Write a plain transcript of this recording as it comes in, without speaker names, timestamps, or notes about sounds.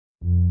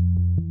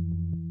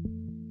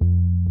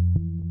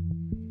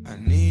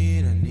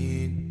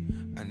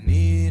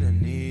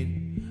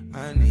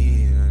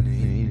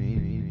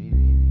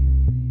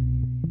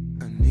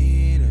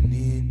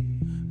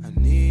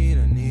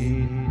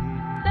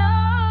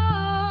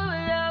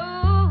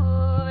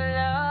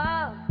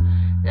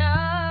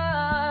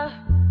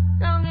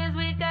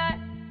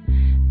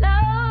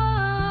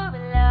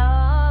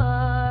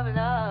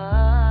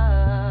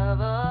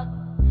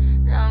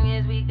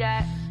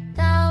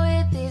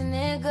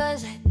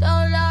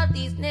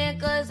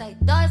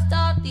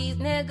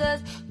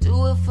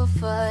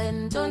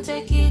Don't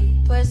take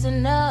it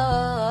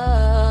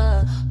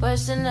personal.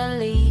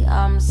 Personally,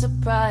 I'm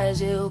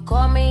surprised you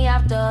call me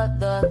after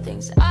the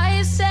things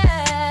I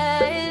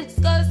said.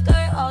 Skirt,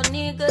 skirt, all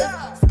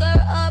niggas.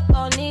 Skirt up,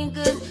 all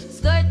niggas.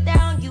 Skirt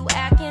down, you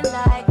acting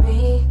like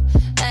me.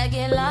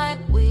 Acting like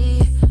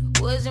we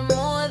wasn't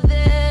more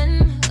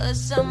than a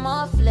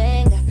summer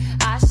fling.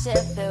 I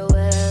said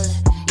farewell,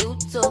 you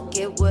took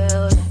it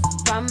well.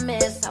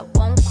 Promise I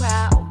won't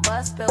cry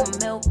over spilled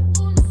milk.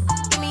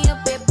 Give me a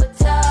paper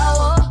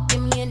towel.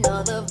 Give me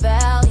another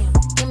volume.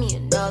 Give me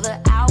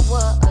another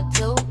hour or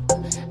two.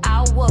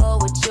 Hour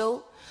with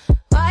you.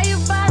 Why you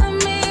bother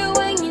me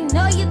when you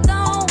know you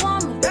don't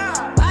want me?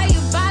 Why you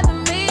bother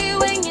me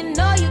when you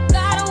know you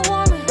got a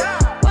woman?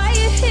 Why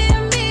you hit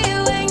me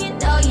when you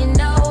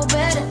know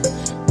better?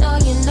 Know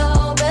you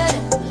know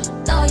better.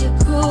 Know your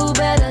crew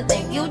better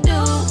than you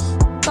do.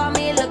 Call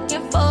me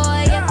looking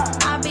for you.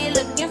 I be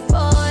looking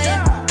for you.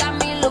 Got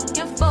me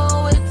looking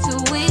forward to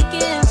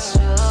weekends.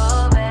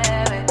 Sure,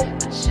 baby.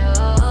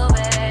 Sure,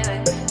 baby.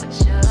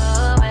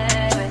 Sure,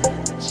 baby.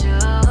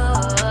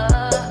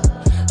 Sure.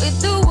 We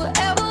do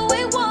whatever we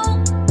want.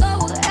 Go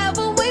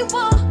wherever we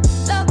want.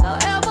 Love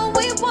however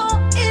we want.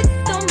 It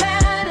don't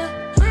matter.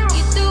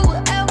 You do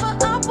whatever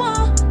I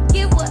want.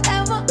 Give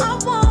whatever I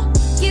want.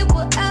 Give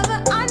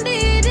whatever I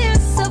need.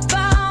 It's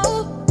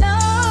about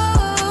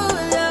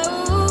love,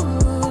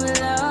 love,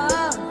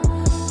 love,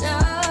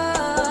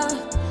 love.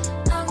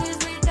 Long as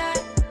we got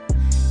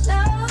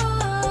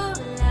love,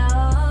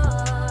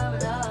 love,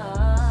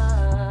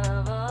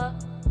 love.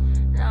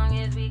 Long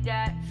as we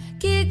got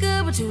get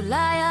good, but you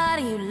lie hard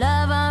and you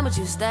love on, but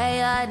you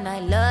stay hard. And I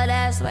love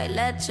that's why I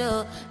let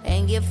you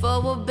and get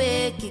for a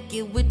bit. Kick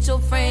it with your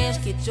friends,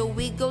 get your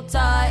ego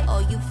tight. Oh,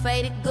 you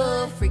faded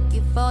good,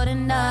 freaky for the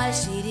night.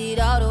 She did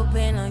all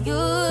depend on you.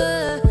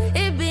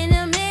 It been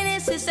a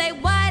minute since they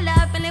wild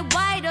up and they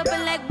wide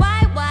open like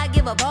why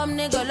give a bum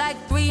nigga like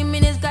 3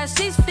 minutes? Got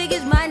 6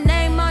 figures, my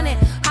name on it.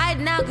 Hide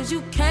now cause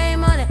you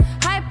came on it.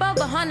 Hype up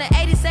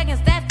 180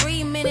 seconds, that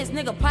 3 minutes,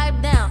 nigga pipe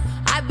down.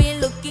 I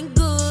been looking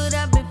good,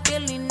 I've been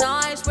feeling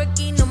nice.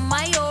 Working on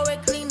my aura,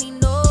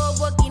 cleaning up,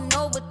 working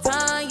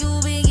overtime.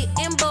 You been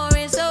getting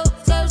boring, so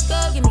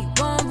give me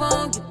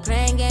wrong. You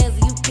playing games,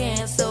 you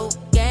can't, so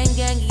gang,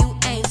 you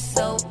ain't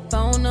so.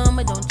 Phone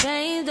number don't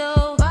change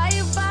though. Why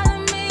you bother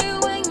me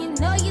when you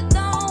know you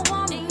don't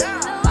want me?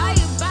 Why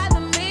you bother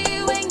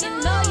me when you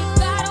know you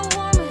got a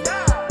woman?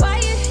 Why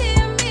you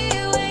hit me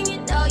when you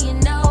know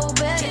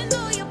better?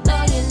 Know you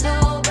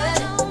know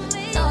better.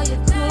 Know your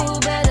crew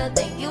better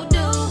than you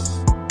do.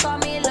 Call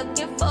me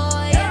looking for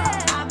you.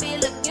 I be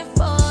looking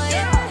for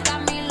you. Got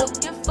me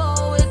looking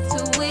forward to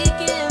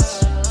weekends.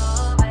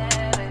 Sure,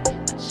 baby.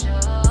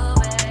 Sure,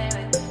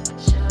 baby.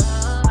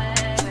 Sure,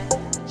 baby.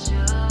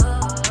 Sure.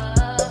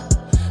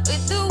 We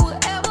do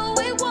whatever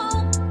we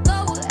want. Go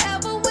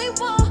wherever we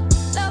want.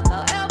 Love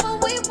however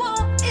we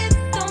want. It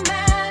don't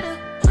matter.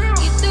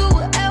 You do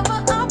whatever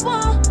I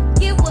want.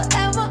 Give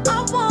whatever I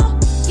want.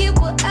 Give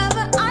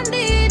whatever I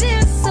need.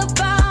 It's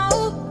about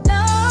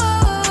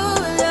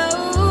love,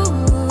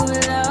 love,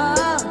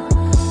 love,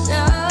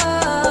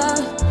 love.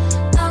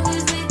 Long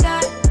as we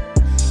got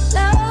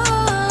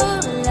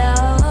love,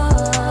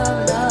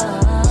 love,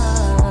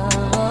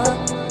 love.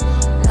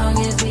 Long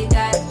as we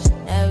got.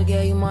 Never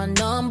gave you my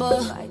number.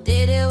 I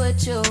did it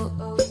with you.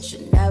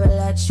 Should never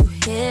let you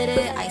hit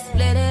it. I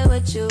split it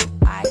with you.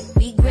 I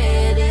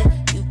regret it.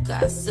 You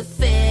got a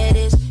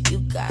fetish. You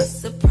got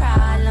a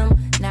problem.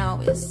 Now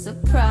it's a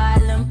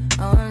problem.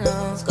 Oh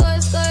no.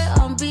 Skirt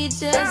on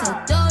beaches.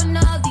 I don't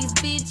know these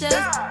beaches.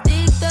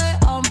 Dig dirt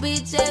on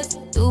beaches.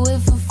 Do it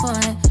for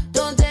fun.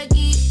 Don't take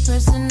it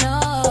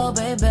personal,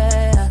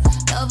 baby.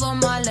 Love on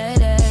my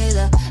ladies.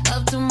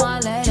 Love to my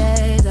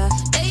ladies.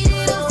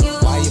 Dated a few.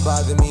 Why you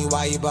bother me?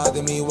 Why you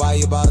bother me? Why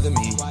you bother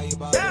me?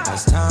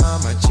 Last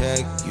time I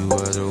checked, you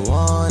were the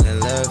one that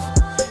left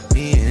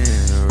me in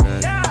a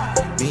wreck,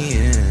 me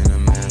in a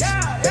mess.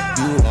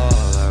 You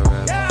all I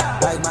rep,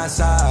 like my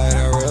side I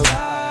rep.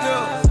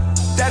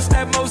 That's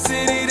that Mo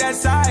City, that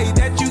side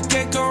that you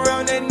can't come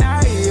around at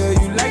night.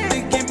 You like to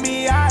give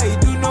me eye,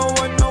 do no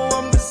one know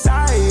I'm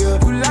Messiah. You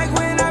like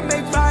when I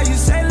make fire, you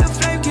say the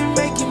flame can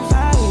make him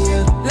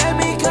fire. Let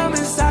me come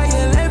inside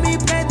you, let me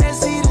plant that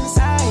seed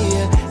inside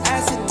you.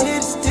 Acid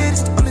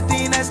tits, only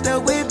thing that's the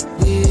whip,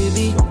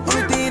 baby.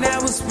 Only thing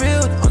that was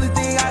real, only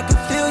thing I can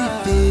feel, you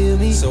feel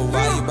me. So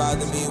why you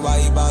bother me? Why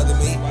you bother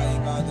me?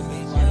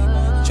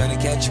 Tryna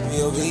catch a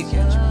POV.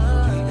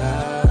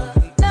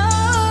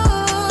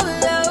 Love,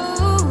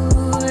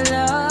 love,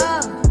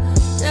 love,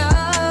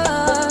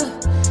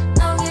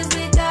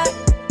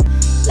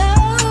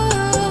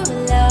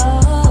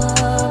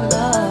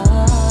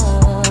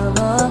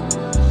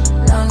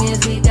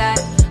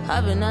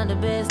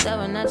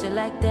 staring at you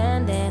like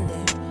damn.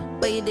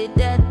 But you did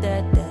that.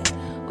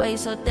 Why you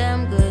so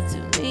damn good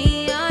to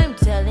me? I'm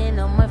telling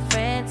all my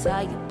friends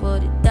how you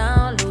put it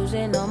down.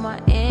 Losing all my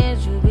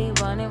ends, you be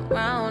running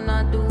round.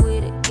 I'll do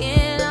it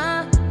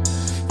again.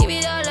 Give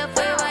it all up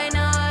for you right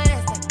now,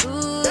 that's that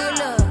good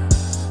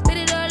love. Put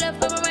it all up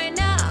for me right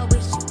now, I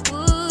wish you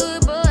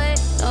would, boy.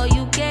 No,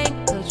 you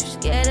can't, cause you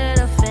scared of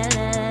the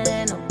feeling.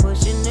 And I'm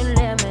pushing the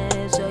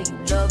limits, so you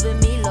loving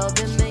me.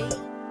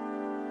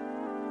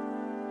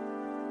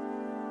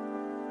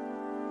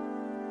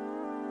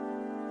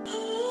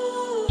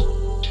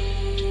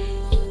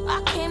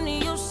 I came to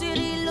your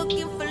city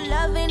looking for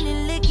loving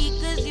and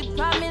licky, cause you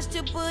promised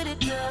to put it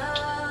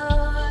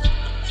down.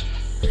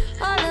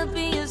 All up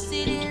in your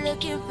city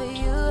looking for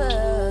you,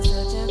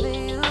 searching for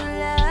you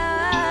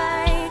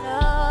like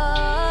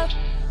love.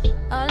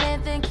 Only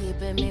thing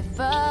keeping me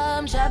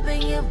from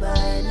dropping you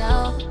by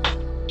now.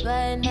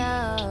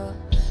 Love.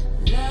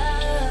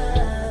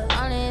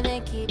 Only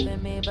thing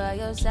keeping me by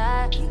your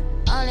side.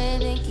 Only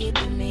thing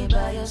keeping me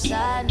by your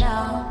side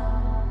now.